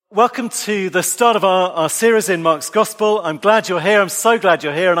Welcome to the start of our series in Mark's Gospel. I'm glad you're here. I'm so glad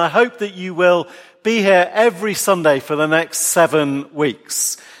you're here, and I hope that you will be here every Sunday for the next 7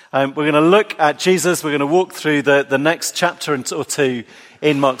 weeks. We're going to look at Jesus. We're going to walk through the next chapter or two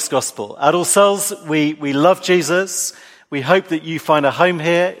in Mark's Gospel. At All Souls, we love Jesus. We hope that you find a home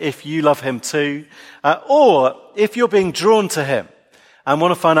here if you love him too, or if you're being drawn to him and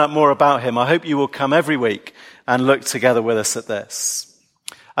want to find out more about him. I hope you will come every week and look together with us at this.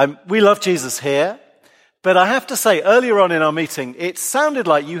 We love Jesus here, but I have to say, earlier on in our meeting, it sounded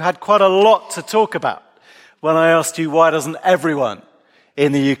like you had quite a lot to talk about when I asked you, why doesn't everyone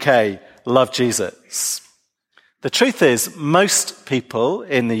in the UK love Jesus? The truth is, most people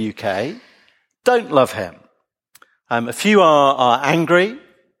in the UK don't love him. A few are angry,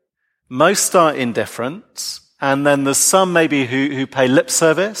 most are indifferent, and then there's some maybe who pay lip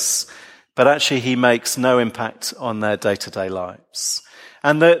service, but actually he makes no impact on their day-to-day lives.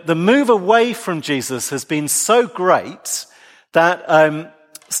 And the move away from Jesus has been so great that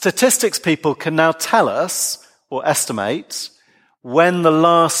statistics people can now tell us, or estimate, when the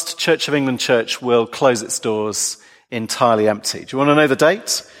last Church of England church will close its doors entirely empty. Do you want to know the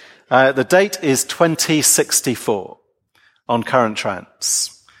date? The date is 2064 on current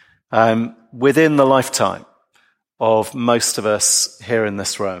trends, within the lifetime of most of us here in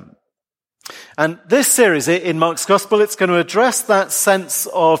this room. And this series in Mark's Gospel, it's going to address that sense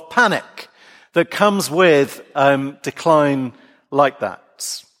of panic that comes with decline like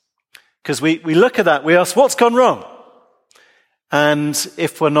that. Because we look at that, we ask, what's gone wrong? And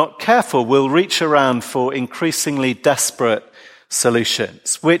if we're not careful, we'll reach around for increasingly desperate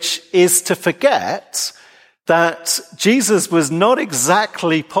solutions, which is to forget that Jesus was not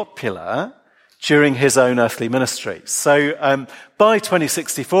exactly popular during his own earthly ministry. So by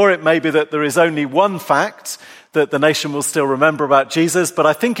 2064, it may be that there is only one fact that the nation will still remember about Jesus, but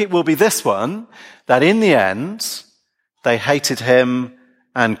I think it will be this one, that in the end, they hated him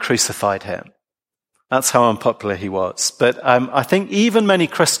and crucified him. That's how unpopular he was. But I think even many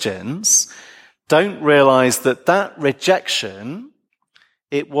Christians don't realize that rejection,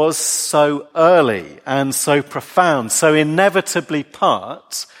 it was so early and so profound, so inevitably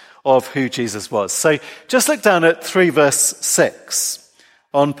part of who Jesus was. So just look down at 3 verse 6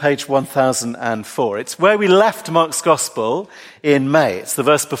 on page 1004. It's where we left Mark's Gospel in May. It's the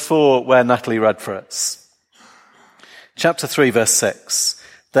verse before where Natalie read for us. Chapter 3 verse 6.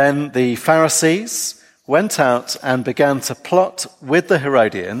 Then the Pharisees went out and began to plot with the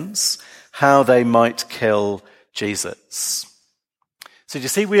Herodians how they might kill Jesus. So you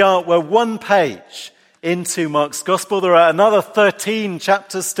see, we're one page into Mark's Gospel. There are another 13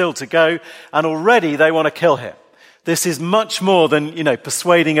 chapters still to go, and already they want to kill him. This is much more than,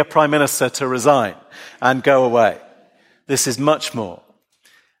 persuading a prime minister to resign and go away. This is much more.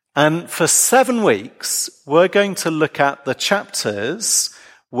 And for 7 weeks, we're going to look at the chapters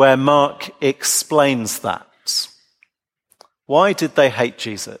where Mark explains that. Why did they hate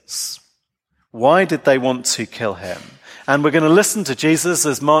Jesus? Why did they want to kill him? And we're going to listen to Jesus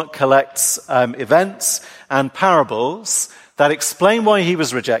as Mark collects events and parables that explain why he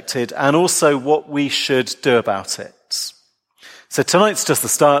was rejected and also what we should do about it. So tonight's just the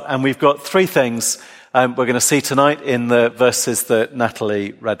start, and we've got 3 things we're going to see tonight in the verses that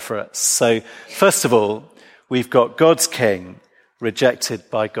Natalie read for us. So first of all, we've got God's king rejected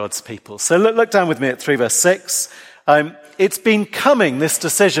by God's people. So look down with me at 3 verse 6. It's been coming, this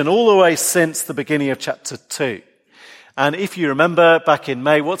decision, all the way since the beginning of chapter 2. And if you remember back in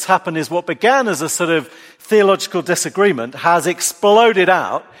May, what's happened is what began as a sort of theological disagreement has exploded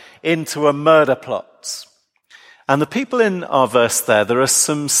out into a murder plot. And the people in our verse there are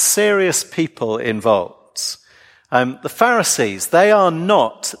some serious people involved. The Pharisees, they are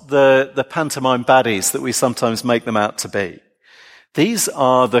not the pantomime baddies that we sometimes make them out to be. These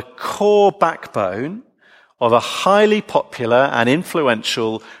are the core backbone of a highly popular and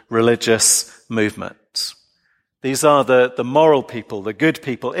influential religious movement. These are the moral people, the good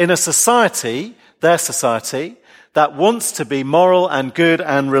people in a society, their society, that wants to be moral and good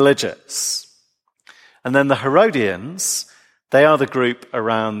and religious. And then the Herodians, they are the group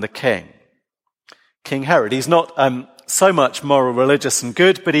around the king. King Herod, he's not so much moral, religious and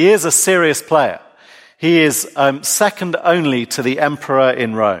good, but he is a serious player. He is second only to the emperor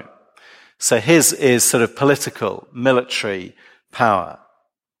in Rome. So his is sort of political, military power.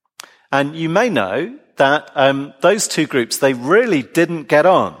 And you may know that those 2 groups, they really didn't get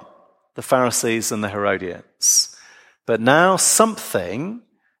on, the Pharisees and the Herodians. But now something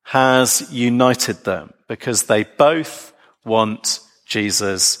has united them because they both want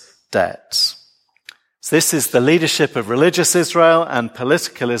Jesus dead. So this is the leadership of religious Israel and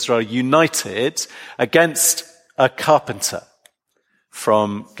political Israel united against a carpenter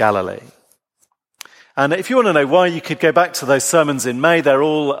from Galilee. And if you want to know why, you could go back to those sermons in May. They're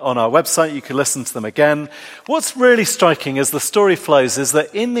all on our website. You can listen to them again. What's really striking as the story flows is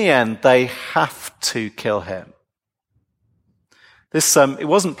that in the end, they have to kill him. It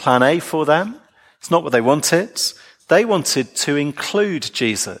wasn't plan A for them. It's not what they wanted. They wanted to include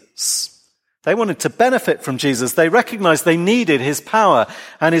Jesus. They wanted to benefit from Jesus. They recognized they needed his power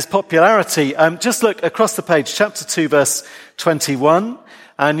and his popularity. Just look across the page, chapter 2, verse 21,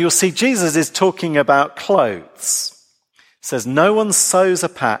 and you'll see Jesus is talking about clothes. It says, "No one sews a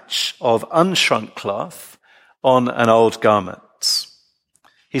patch of unshrunk cloth on an old garment."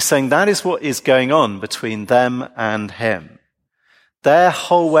 He's saying that is what is going on between them and him. Their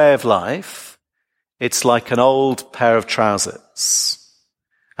whole way of life, it's like an old pair of trousers.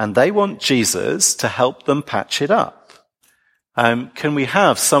 And they want Jesus to help them patch it up. Can we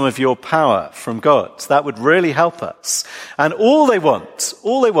have some of your power from God? That would really help us. And all they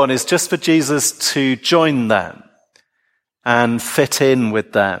want is just for Jesus to join them and fit in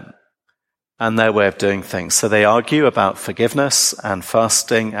with them and their way of doing things. So they argue about forgiveness and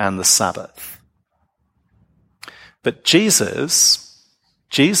fasting and the Sabbath. But Jesus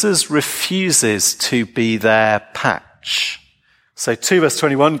refuses to be their patch. So 2 verse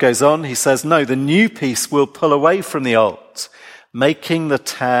 21 goes on, he says, "No, the new piece will pull away from the old, making the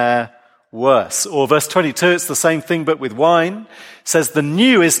tear worse." Or verse 22, it's the same thing but with wine. It says, "The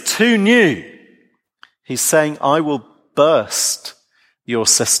new is too new." He's saying, "I will burst your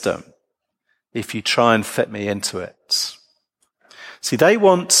system if you try and fit me into it." See, they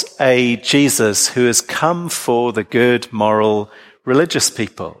want a Jesus who has come for the good, moral, religious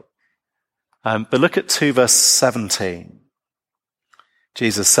people. But look at 2 verse 17.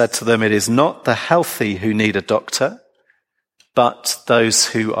 Jesus said to them, "It is not the healthy who need a doctor, but those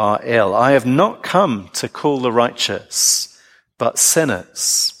who are ill. I have not come to call the righteous, but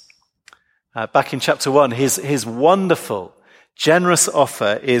sinners." Back in chapter 1, his wonderful, generous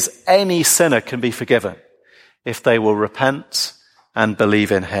offer is any sinner can be forgiven if they will repent and believe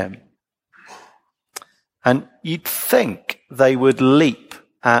in him. And you'd think they would leap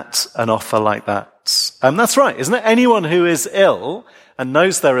at an offer like that. And that's right, isn't it? Anyone who is ill and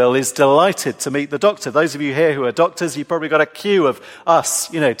knows they're ill is delighted to meet the doctor. Those of you here who are doctors, you've probably got a queue of us,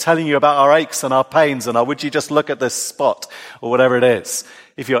 telling you about our aches and our pains and would you just look at this spot or whatever it is.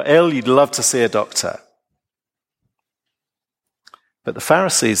 If you're ill, you'd love to see a doctor. But the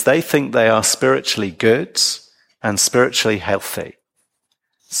Pharisees, they think they are spiritually good and spiritually healthy.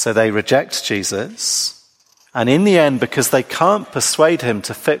 So they reject Jesus. And in the end, because they can't persuade him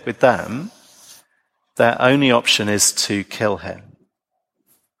to fit with them, their only option is to kill him.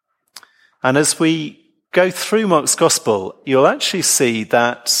 And as we go through Mark's Gospel, you'll actually see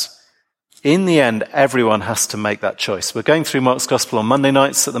that in the end, everyone has to make that choice. We're going through Mark's Gospel on Monday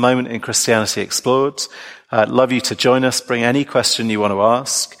nights at the moment in Christianity Explored. I'd love you to join us, bring any question you want to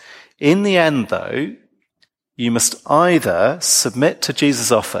ask. In the end, though, you must either submit to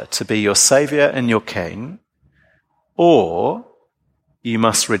Jesus' offer to be your Saviour and your King, or you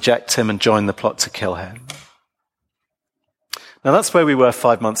must reject him and join the plot to kill him. Now that's where we were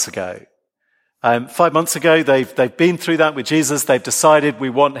 5 months ago. 5 months ago, they've been through that with Jesus. They've decided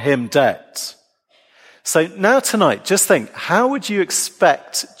we want him dead. So now tonight, just think, how would you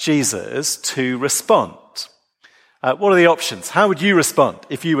expect Jesus to respond? What are the options? How would you respond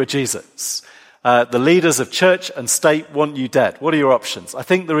if you were Jesus? The leaders of church and state want you dead. What are your options? I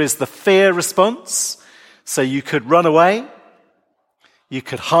think there is the fear response. So you could run away. You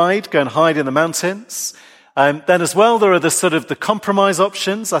could hide, go and hide in the mountains. Then as well, there are the compromise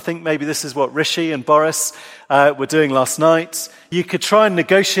options. I think maybe this is what Rishi and Boris were doing last night. You could try and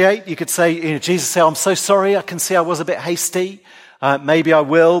negotiate. You could say, Jesus say, "I'm so sorry. I can see I was a bit hasty. Maybe I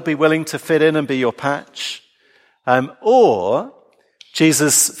will be willing to fit in and be your patch." Or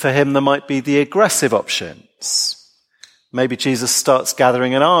Jesus, for him, there might be the aggressive options. Maybe Jesus starts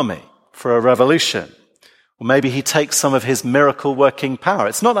gathering an army for a revolution. Or maybe he takes some of his miracle-working power.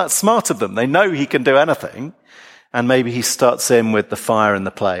 It's not that smart of them. They know he can do anything. And maybe he starts in with the fire and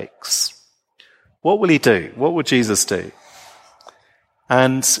the plagues. What will he do? What will Jesus do?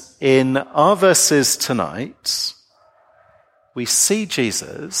 And in our verses tonight, we see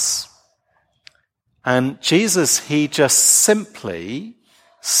Jesus, and Jesus, he just simply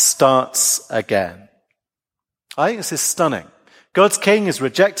starts again. I think this is stunning. God's king is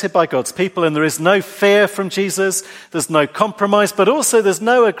rejected by God's people, and there is no fear from Jesus. There's no compromise, but also there's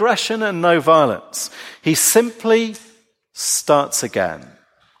no aggression and no violence. He simply starts again.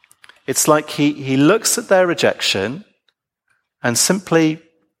 It's like he looks at their rejection and simply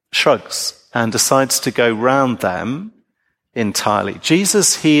shrugs and decides to go round them entirely.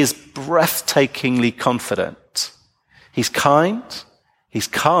 Jesus, he is breathtakingly confident. He's kind, he's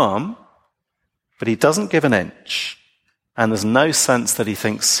calm, but he doesn't give an inch. And there's no sense that he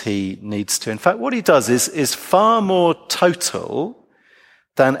thinks he needs to. In fact, what he does is far more total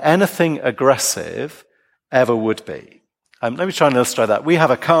than anything aggressive ever would be. Let me try and illustrate that. We have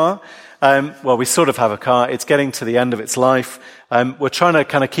a car. We sort of have a car. It's getting to the end of its life. We're trying to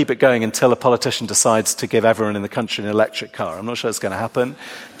kind of keep it going until a politician decides to give everyone in the country an electric car. I'm not sure it's going to happen,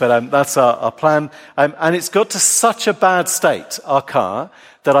 but that's our plan. And it's got to such a bad state, our car,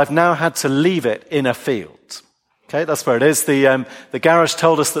 that I've now had to leave it in a field. Okay, that's where it is. The garage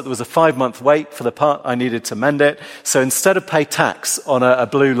told us that there was a 5-month wait for the part I needed to mend it. So instead of pay tax on a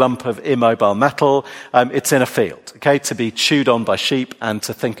blue lump of immobile metal, it's in a field, okay, to be chewed on by sheep and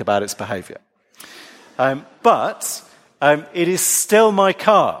to think about its behavior. But it is still my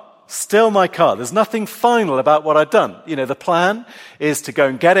car. Still my car. There's nothing final about what I've done. You know, the plan is to go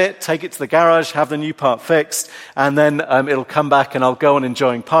and get it, take it to the garage, have the new part fixed, and then it'll come back and I'll go on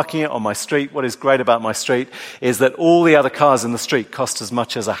enjoying parking it on my street. What is great about my street is that all the other cars in the street cost as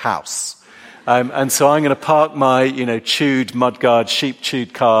much as a house. And so I'm going to park my, chewed, mudguard,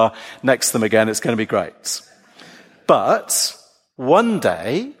 sheep-chewed car next to them again. It's going to be great. But one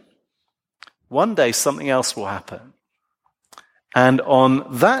day something else will happen. And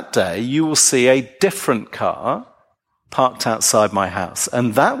on that day, you will see a different car parked outside my house.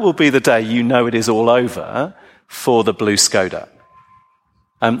 And that will be the day you know it is all over for the blue Skoda.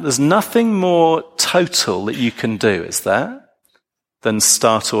 There's nothing more total that you can do, is there, than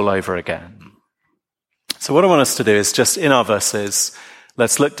start all over again. So what I want us to do is just in our verses,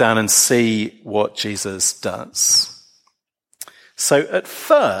 let's look down and see what Jesus does. So at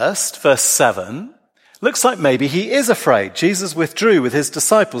first, verse 7, looks like maybe he is afraid. Jesus withdrew with his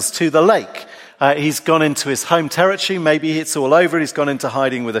disciples to the lake. He's gone into his home territory. Maybe it's all over. He's gone into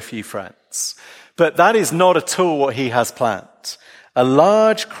hiding with a few friends. But that is not at all what he has planned. A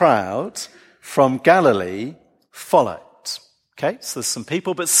large crowd from Galilee followed. Okay, so there's some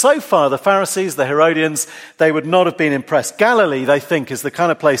people. But so far, the Pharisees, the Herodians, they would not have been impressed. Galilee, they think, is the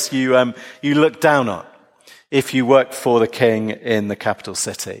kind of place you look down on if you work for the king in the capital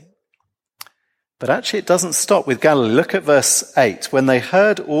city. But actually it doesn't stop with Galilee. Look at verse 8. When they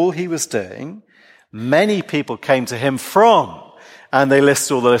heard all he was doing, many people came to him from, and they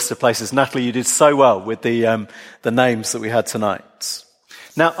list all the list of places. Natalie, you did so well with the names that we had tonight.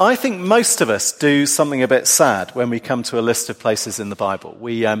 Now, I think most of us do something a bit sad when we come to a list of places in the Bible.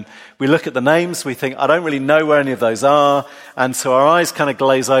 We look at the names, we think, I don't really know where any of those are, and so our eyes kind of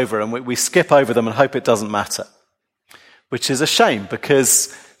glaze over and we skip over them and hope it doesn't matter. Which is a shame,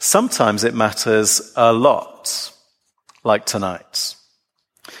 because sometimes it matters a lot, like tonight.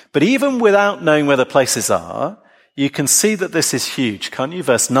 But even without knowing where the places are, you can see that this is huge, can't you?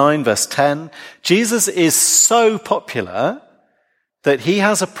 Verse 9, verse 10. Jesus is so popular that he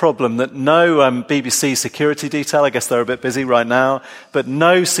has a problem that no BBC security detail, I guess they're a bit busy right now, but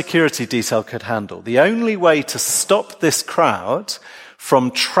no security detail could handle. The only way to stop this crowd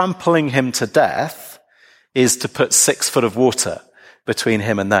from trampling him to death is to put 6 foot of water between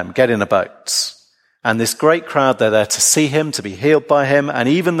him and them. Get in a boat. And this great crowd, they're there to see him, to be healed by him, and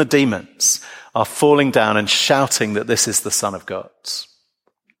even the demons are falling down and shouting that this is the Son of God.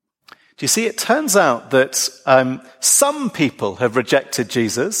 Do you see, it turns out that some people have rejected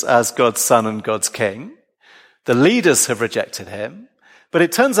Jesus as God's Son and God's King. The leaders have rejected him. But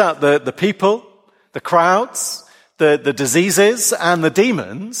it turns out that the people, the crowds, the diseases, and the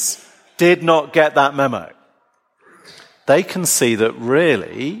demons did not get that memo. They can see that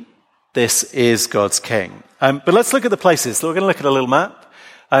really this is God's King. But let's look at the places. So we're going to look at a little map.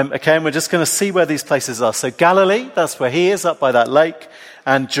 Okay, and we're just going to see where these places are. So Galilee, that's where he is, up by that lake.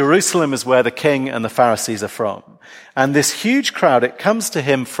 And Jerusalem is where the king and the Pharisees are from. And this huge crowd, it comes to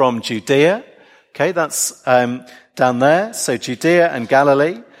him from Judea. Okay, that's down there. So Judea and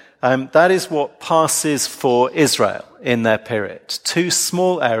Galilee. That is what passes for Israel in their period. 2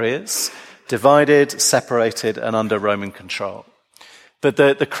 small areas, divided, separated, and under Roman control. But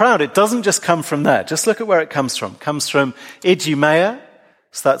the crowd, it doesn't just come from there. Just look at where it comes from. It comes from Idumea,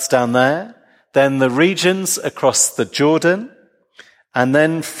 so that's down there. Then the regions across the Jordan, and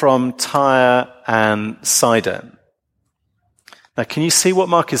then from Tyre and Sidon. Now, can you see what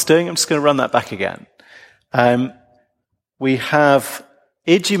Mark is doing? I'm just going to run that back again. We have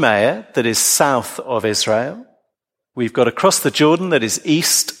Idumea, that is south of Israel. We've got across the Jordan, that is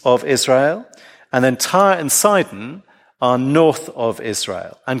east of Israel. And then Tyre and Sidon are north of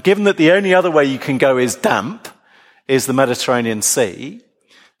Israel. And given that the only other way you can go is damp, is the Mediterranean Sea,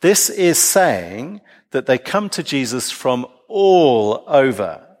 this is saying that they come to Jesus from all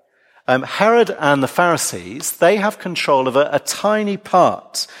over. Herod and the Pharisees, they have control of a tiny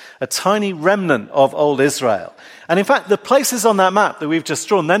part, a tiny remnant of old Israel. And in fact, the places on that map that we've just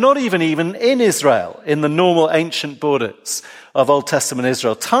drawn, they're not even in Israel, in the normal ancient borders of Old Testament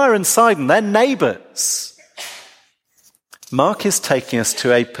Israel. Tyre and Sidon, they're neighbors. Mark is taking us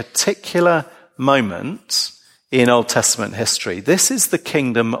to a particular moment in Old Testament history. This is the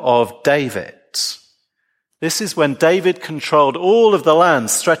kingdom of David. This is when David controlled all of the land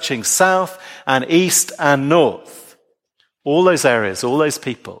stretching south and east and north. All those areas, all those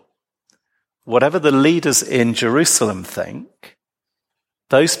people. Whatever the leaders in Jerusalem think,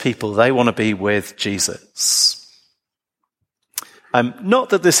 those people, they want to be with Jesus.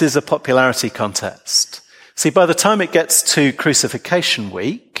 Not that this is a popularity contest. See, by the time it gets to Crucifixion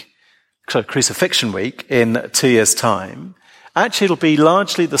Week in 2 years' time, actually it'll be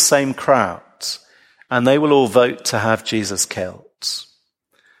largely the same crowd, and they will all vote to have Jesus killed.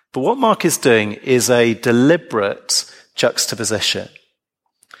 But what Mark is doing is a deliberate juxtaposition.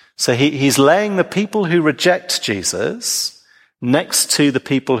 So he's laying the people who reject Jesus next to the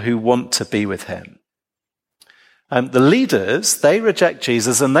people who want to be with him. The leaders, they reject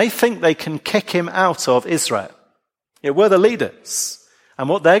Jesus and they think they can kick him out of Israel. We're the leaders. And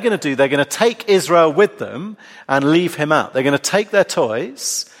what they're going to do, they're going to take Israel with them and leave him out. They're going to take their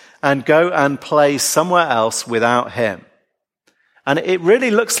toys and go and play somewhere else without him. And it really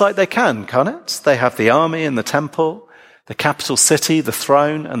looks like they can, can't it? They have the army and the temple, the capital city, the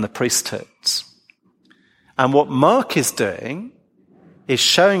throne, and the priesthood. And what Mark is doing is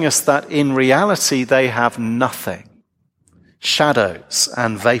showing us that in reality they have nothing. Shadows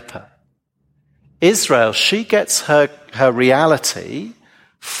and vapor. Israel, she gets her reality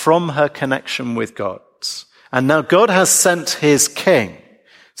from her connection with God. And now God has sent his king.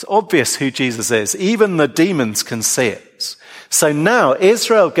 It's obvious who Jesus is. Even the demons can see it. So now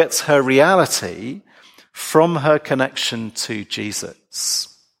Israel gets her reality from her connection to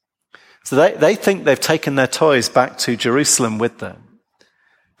Jesus. So they think they've taken their toys back to Jerusalem with them.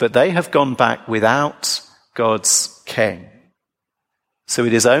 But they have gone back without God's king. So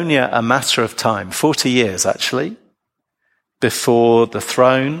it is only a matter of time, 40 years actually, before the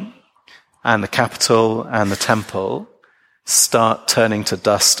throne and the capital and the temple start turning to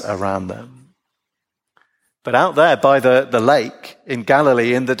dust around them. But out there by the lake in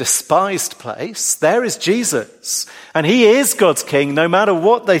Galilee, in the despised place, there is Jesus. And he is God's king, no matter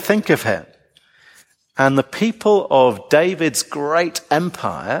what they think of him. And the people of David's great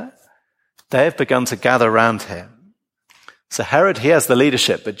empire, they have begun to gather around him. So Herod, he has the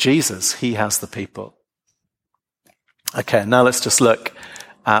leadership, but Jesus, he has the people. Okay, now let's just look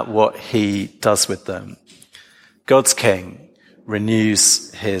at what he does with them. God's king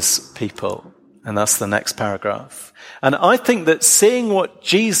renews his people. And that's the next paragraph. And I think that seeing what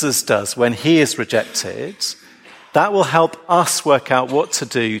Jesus does when he is rejected, that will help us work out what to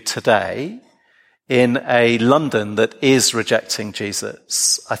do today in a London that is rejecting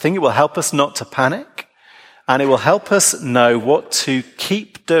Jesus. I think it will help us not to panic, and it will help us know what to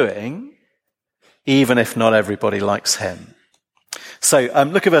keep doing, even if not everybody likes him. So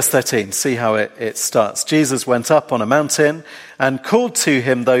look at verse 13, see how it starts. Jesus went up on a mountain and called to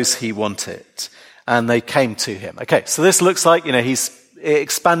him those he wanted, and they came to him. Okay, so this looks like, he's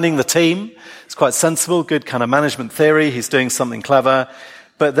expanding the team. It's quite sensible, good kind of management theory. He's doing something clever.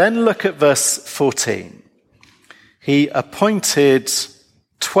 But then look at verse 14. He appointed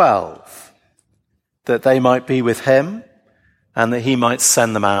 12 that they might be with him and that he might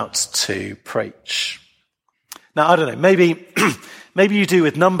send them out to preach. Now, I don't know, maybe you do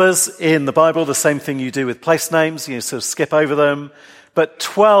with numbers in the Bible the same thing you do with place names, sort of skip over them. But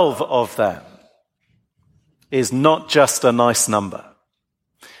 12 of them is not just a nice number.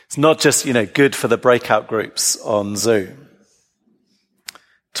 It's not just, good for the breakout groups on Zoom.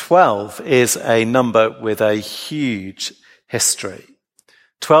 12 is a number with a huge history.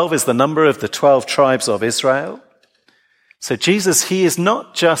 12 is the number of the 12 tribes of Israel. So Jesus, he is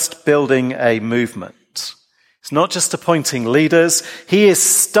not just building a movement. He's not just appointing leaders. He is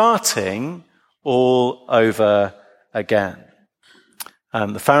starting all over again.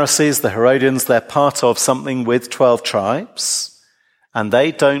 The Pharisees, the Herodians, they're part of something with 12 tribes, and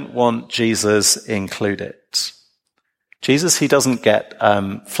they don't want Jesus included. Jesus, he doesn't get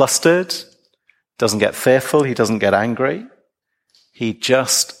flustered, doesn't get fearful, he doesn't get angry. He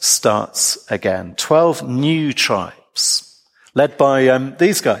just starts again. 12 new tribes. led by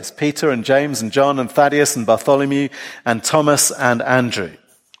these guys, Peter and James and John and Thaddeus and Bartholomew and Thomas and Andrew.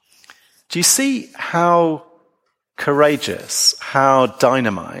 Do you see how courageous, how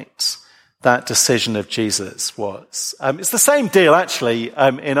dynamite that decision of Jesus was? It's the same deal, actually,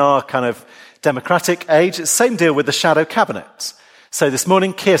 in our kind of democratic age. It's the same deal with the shadow cabinet. So this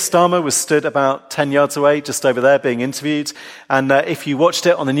morning, Keir Starmer was stood about 10 yards away, just over there, being interviewed. And if you watched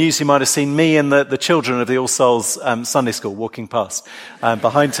it on the news, you might have seen me and the children of the All Souls Sunday School walking past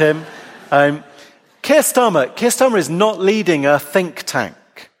behind him. Keir Starmer is not leading a think tank.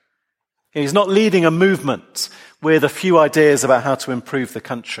 He's not leading a movement with a few ideas about how to improve the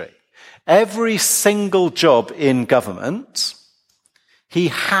country. Every single job in government, he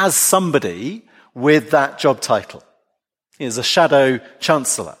has somebody with that job title. He is a shadow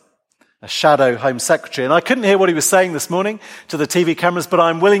chancellor, a shadow home secretary. And I couldn't hear what he was saying this morning to the TV cameras, but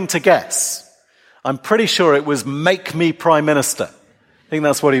I'm willing to guess. I'm pretty sure it was make me prime minister. I think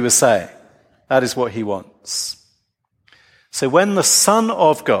that's what he was saying. That is what he wants. So when the Son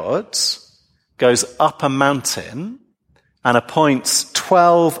of God goes up a mountain and appoints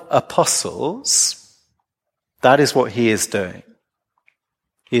 12 apostles, that is what he is doing.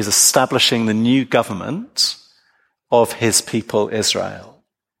 He is establishing the new government of his people Israel.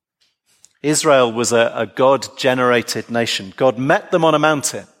 Israel was a God-generated nation. God met them on a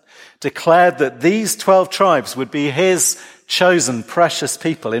mountain, declared that these 12 tribes would be his chosen precious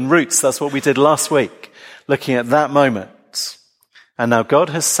people in roots. That's what we did last week, looking at that moment. And now God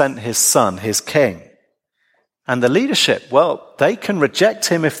has sent his son, his king. And the leadership, well, they can reject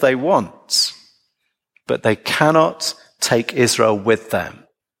him if they want, but they cannot take Israel with them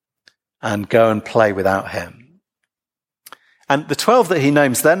and go and play without him. And the 12 that he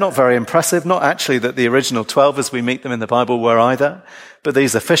names, they're not very impressive. Not actually that the original 12 as we meet them in the Bible were either. But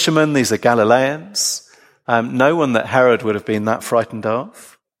these are fishermen, these are Galileans. No one that Herod would have been that frightened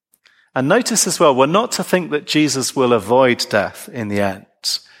of. And notice as well, we're not to think that Jesus will avoid death in the end.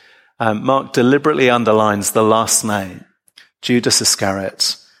 Mark deliberately underlines the last name, Judas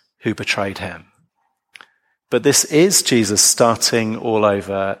Iscariot, who betrayed him. But this is Jesus starting all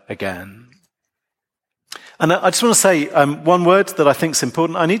over again. And I just want to say one word that I think is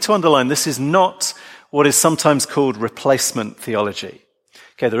important. I need to underline this is not what is sometimes called replacement theology.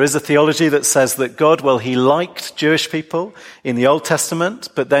 Okay, there is a theology that says that God, well, he liked Jewish people in the Old Testament,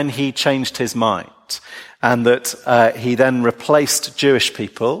 but then he changed his mind. And that he then replaced Jewish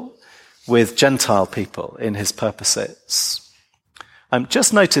people with Gentile people in his purposes.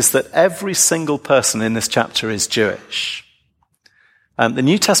 Just notice that every single person in this chapter is Jewish. The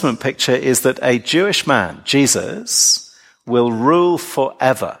New Testament picture is that a Jewish man, Jesus, will rule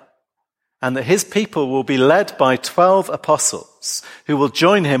forever, and that his people will be led by 12 apostles who will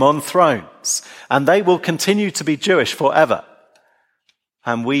join him on thrones, and they will continue to be Jewish forever.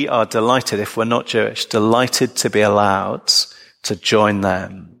 And we are delighted, if we're not Jewish, delighted to be allowed to join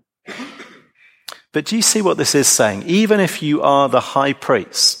them. But do you see what this is saying? Even if you are the high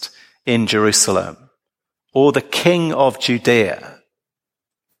priest in Jerusalem or the king of Judea,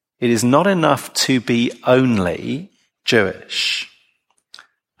 it is not enough to be only Jewish.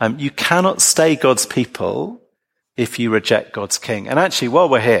 You cannot stay God's people if you reject God's king. And actually, while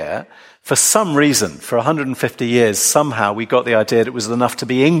we're here, for some reason, for 150 years, somehow we got the idea that it was enough to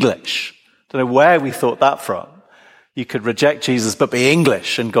be English. I don't know where we thought that from. You could reject Jesus but be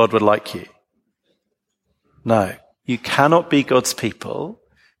English and God would like you. No, you cannot be God's people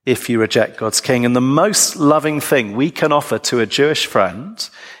if you reject God's king. And the most loving thing we can offer to a Jewish friend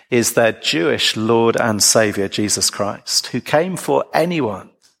is their Jewish Lord and Savior, Jesus Christ, who came for anyone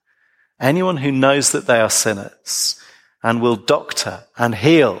who knows that they are sinners, and will doctor and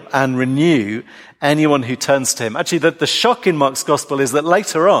heal and renew anyone who turns to him. Actually, the shock in Mark's gospel is that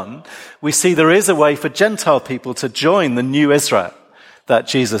later on, we see there is a way for Gentile people to join the new Israel that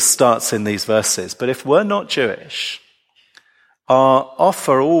Jesus starts in these verses. But if we're not Jewish, our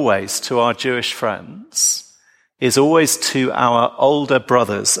offer always to our Jewish friends is always to our older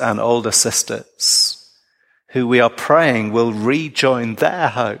brothers and older sisters, who we are praying will rejoin their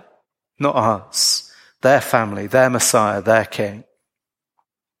hope, not ours, their family, their Messiah, their King.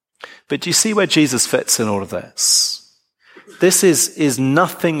 But do you see where Jesus fits in all of this? This is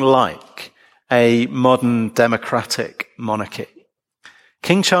nothing like a modern democratic monarchy.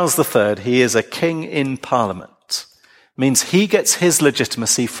 King Charles III, he is a king in Parliament. Means he gets his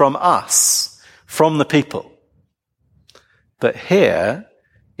legitimacy from us, from the people. But here,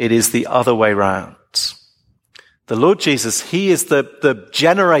 it is the other way round. The Lord Jesus, he is the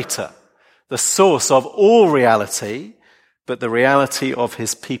generator, the source of all reality, but the reality of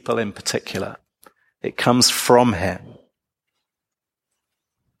his people in particular. It comes from him.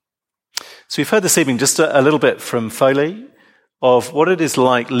 So we've heard this evening just a little bit from Foley of what it is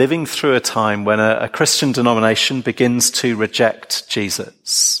like living through a time when a Christian denomination begins to reject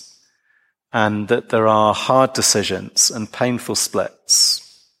Jesus, and that there are hard decisions and painful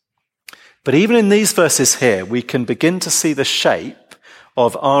splits. But even in these verses here, we can begin to see the shape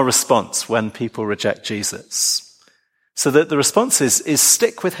of our response when people reject Jesus. So that the response is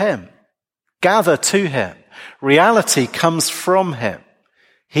stick with him, gather to him. Reality comes from him.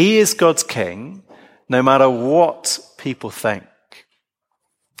 He is God's king, no matter what people think.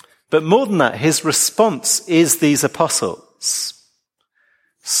 But more than that, his response is these apostles.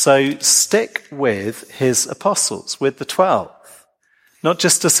 So stick with his apostles, with the 12. Not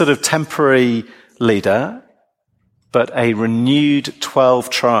just a sort of temporary leader, but a renewed 12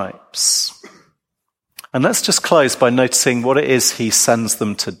 tribes. And let's just close by noticing what it is he sends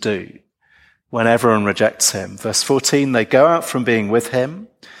them to do when everyone rejects him. Verse 14, they go out from being with him,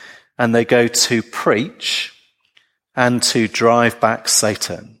 and they go to preach and to drive back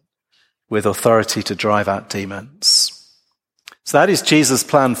Satan with authority to drive out demons. So that is Jesus'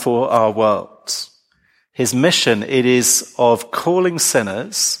 plan for our world. His mission, it is of calling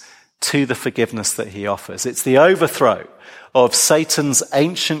sinners to the forgiveness that he offers. It's the overthrow of Satan's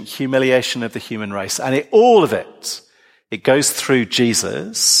ancient humiliation of the human race. And all of it goes through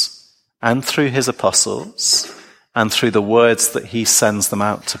Jesus and through his apostles and through the words that he sends them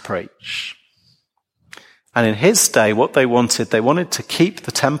out to preach. And in his day, what they wanted to keep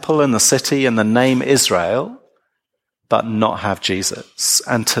the temple and the city and the name Israel, but not have Jesus.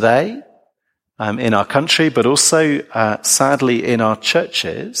 And today, in our country, but also sadly in our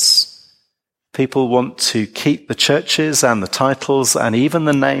churches, people want to keep the churches and the titles and even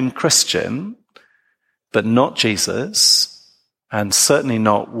the name Christian, but not Jesus, and certainly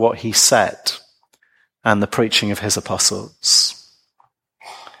not what he said and the preaching of his apostles.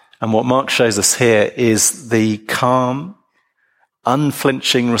 And what Mark shows us here is the calm,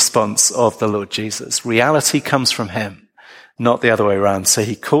 unflinching response of the Lord Jesus. Reality comes from him, not the other way around. So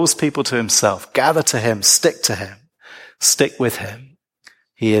he calls people to himself, gather to him, stick to him, stick with him.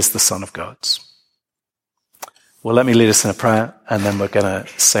 He is the Son of God. Well, let me lead us in a prayer, and then we're going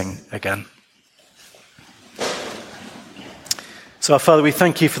to sing again. So our Father, we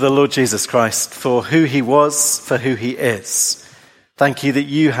thank you for the Lord Jesus Christ, for who he was, for who he is. Thank you that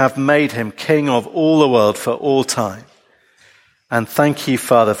you have made him King of all the world for all time. And thank you,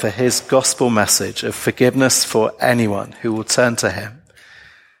 Father, for his gospel message of forgiveness for anyone who will turn to him.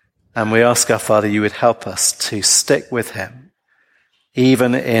 And we ask our Father, you would help us to stick with him,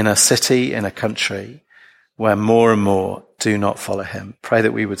 even in a city, in a country where more and more do not follow him. Pray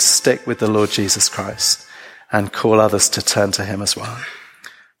that we would stick with the Lord Jesus Christ and call others to turn to him as well.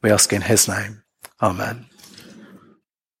 We ask in his name. Amen.